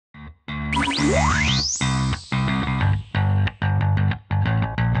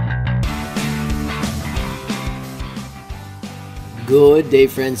Good day,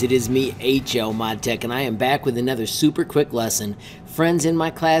 friends. It is me, HLModTech, and I am back with another super quick lesson. Friends, in my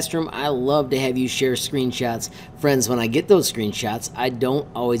classroom, I love to have you share screenshots. Friends, when I get those screenshots, I don't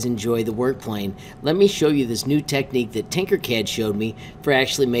always enjoy the workplane. Let me show you this new technique that Tinkercad showed me for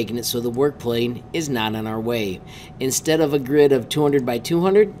actually making it so the workplane is not in our way. Instead of a grid of 200 by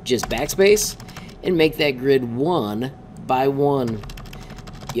 200, just backspace and make that grid 1 by 1.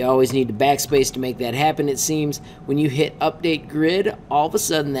 You always need to backspace to make that happen, it seems. When you hit update grid, all of a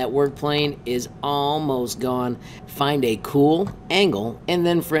sudden that work plane is almost gone. Find a cool angle, and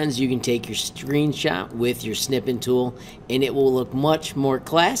then friends, you can take your screenshot with your snipping tool, and it will look much more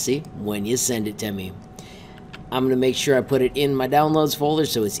classy when you send it to me. I'm going to make sure I put it in my downloads folder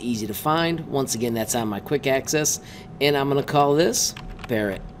so it's easy to find. Once again, that's on my quick access, and I'm going to call this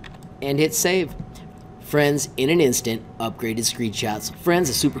Parrot and hit save. Friends, in an instant, upgraded screenshots. Friends,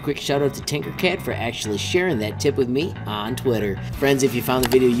 a super quick shout out to Tinkercad for actually sharing that tip with me on Twitter. Friends, if you found the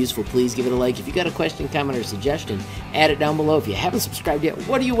video useful, please give it a like. If you got a question, comment, or suggestion, add it down below. If you haven't subscribed yet,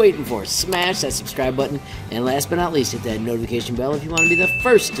 what are you waiting for? Smash that subscribe button. And last but not least, hit that notification bell if you want to be the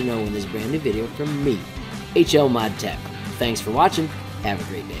first to know when there's a brand new video from me, HLModTech. Thanks for watching. Have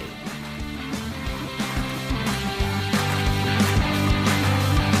a great day.